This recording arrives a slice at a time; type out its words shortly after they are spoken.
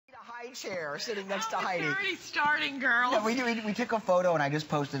chair sitting next to Heidi. It's already starting, girls. Yeah, we took a photo and I just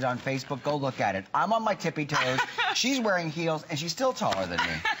posted it on Facebook. Go look at it. I'm on my tippy toes. She's wearing heels and she's still taller than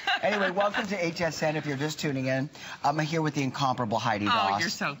me. Anyway, welcome to HSN. If you're just tuning in, I'm here with the incomparable Heidi Daus. Oh, you're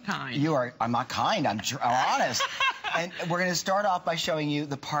so kind. You are. I'm not kind. I'm honest. And we're going to start off by showing you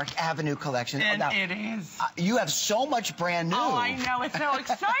the Park Avenue collection. And now, it is. You have so much brand new. Oh, I know. It's so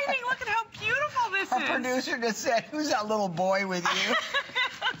exciting. Look at how beautiful this is. Our producer just said, who's that little boy with you?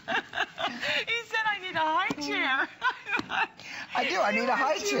 He said I need a high chair. I do. I need a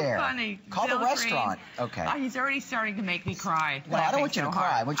high chair. Funny. Call the restaurant. Okay. Oh, he's already starting to make me cry. Well, I don't want you to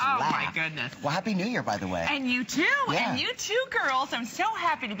cry. I want you to laugh. Oh, my goodness. Well, Happy New Year, by the way. And you too. Yeah. And you too, girls. I'm so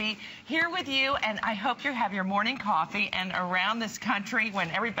happy to be here with you. And I hope you have your morning coffee. And around this country, when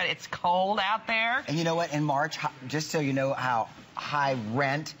it's cold out there. And you know what? In March, just so you know how high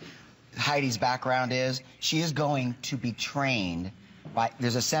rent Heidi's background is, she is going to be trained by,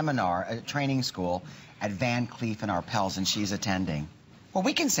 there's a seminar, a training school at Van Cleef and Arpels, and she's attending. Well,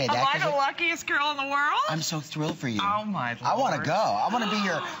 we can say that. Am I the luckiest girl in the world? I'm so thrilled for you. Oh, my Lord. I want to go. I want to be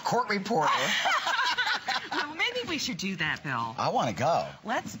your court reporter. Well, maybe we should do that, Bill. I want to go.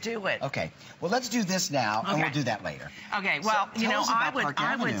 Let's do it. Okay. Well, let's do this now, and we'll do that later. Okay. Well, so, you know,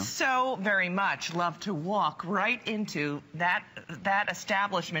 I would so very much love to walk right into that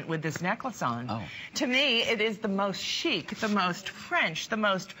establishment with this necklace on. Oh. To me, it is the most chic, the most French, the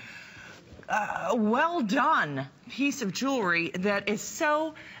most well done piece of jewelry that is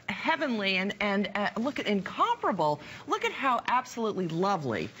so heavenly and look at incomparable. Look at how absolutely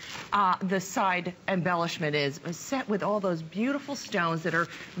lovely the side embellishment is set with all those beautiful stones that are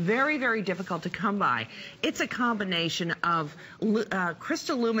very, very difficult to come by. It's a combination of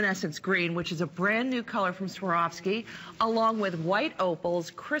crystal luminescence green, which is a brand new color from Swarovski, along with white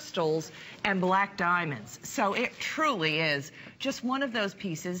opals, crystals, and black diamonds. So it truly is just one of those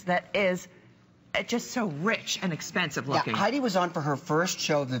pieces that is just so rich and expensive looking. Yeah, Heidi was on for her first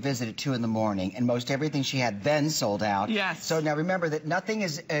show of the visit at 2 in the morning, and most everything she had then sold out. Yes. So now remember that nothing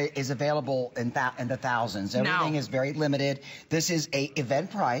is available in the thousands. Everything is very limited. This is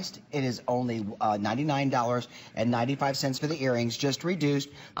event priced. It is only $99.95 for the earrings, just reduced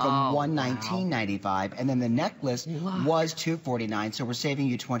from $119.95, and then the necklace was $249. So we're saving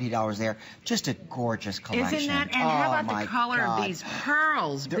you $20 there. Just a gorgeous collection. Isn't that? And how about the color of these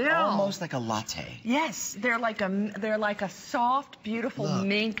pearls, They're Bill? almost like a latte. Yes, they're like a soft, beautiful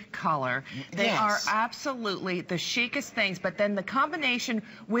mink color. They are absolutely the chicest things, but then the combination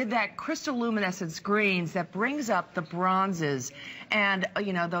with that crystal luminescence greens that brings up the bronzes and,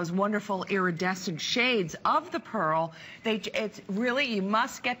 you know, those wonderful iridescent shades of the pearl. It's really, you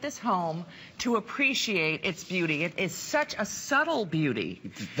must get this home to appreciate its beauty. It is such a subtle beauty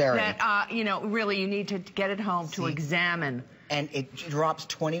that, you know, really you need to get it home to examine. And it drops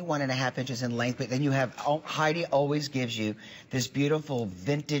 21.5 inches in length, but then you have, Heidi always gives you this beautiful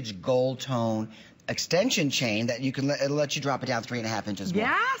vintage gold tone extension chain that you can it'll let you drop it down 3.5 inches more.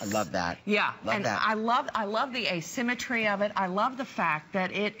 Yes. I love that. Yeah. Love that. I love the asymmetry of it. I love the fact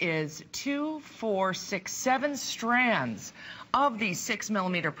that it is 2, 4, 6, 7 strands of these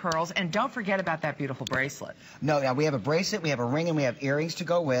 6mm pearls, and don't forget about that beautiful bracelet. No, yeah, we have a bracelet, we have a ring, and we have earrings to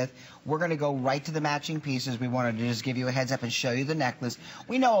go with. We're going to go right to the matching pieces. We wanted to just give you a heads up and show you the necklace.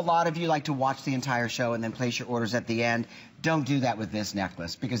 We know a lot of you like to watch the entire show and then place your orders at the end. Don't do that with this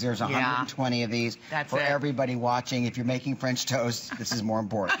necklace, because there's 120 of these for everybody watching. If you're making French toast, this is more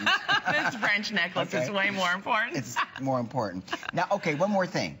important. This French necklace is way more important. It's more important. Now, okay, one more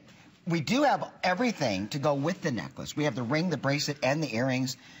thing. We do have everything to go with the necklace. We have the ring, the bracelet, and the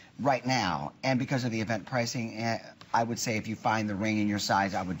earrings right now. And because of the event pricing, I would say if you find the ring in your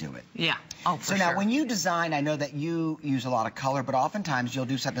size, I would do it. Yeah. Oh, for sure. So now, when you design, I know that you use a lot of color, but oftentimes you'll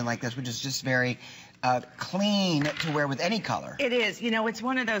do something like this, which is just very clean to wear with any color. It is. You know, it's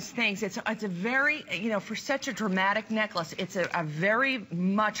one of those things. It's a very, you know, for such a dramatic necklace, it's a very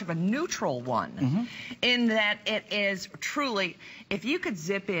much of a neutral one in that it is truly, if you could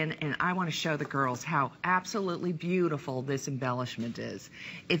zip in, and I want to show the girls how absolutely beautiful this embellishment is.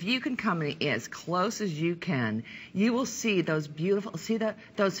 If you can come in as close as you can, you will see those beautiful,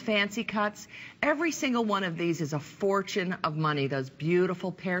 those fancy cuts. Every single one of these is a fortune of money, those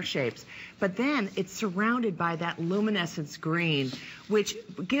beautiful pear shapes. But then it's surrounded by that luminescence green, which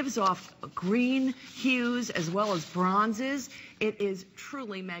gives off green hues as well as bronzes. It is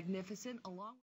truly magnificent.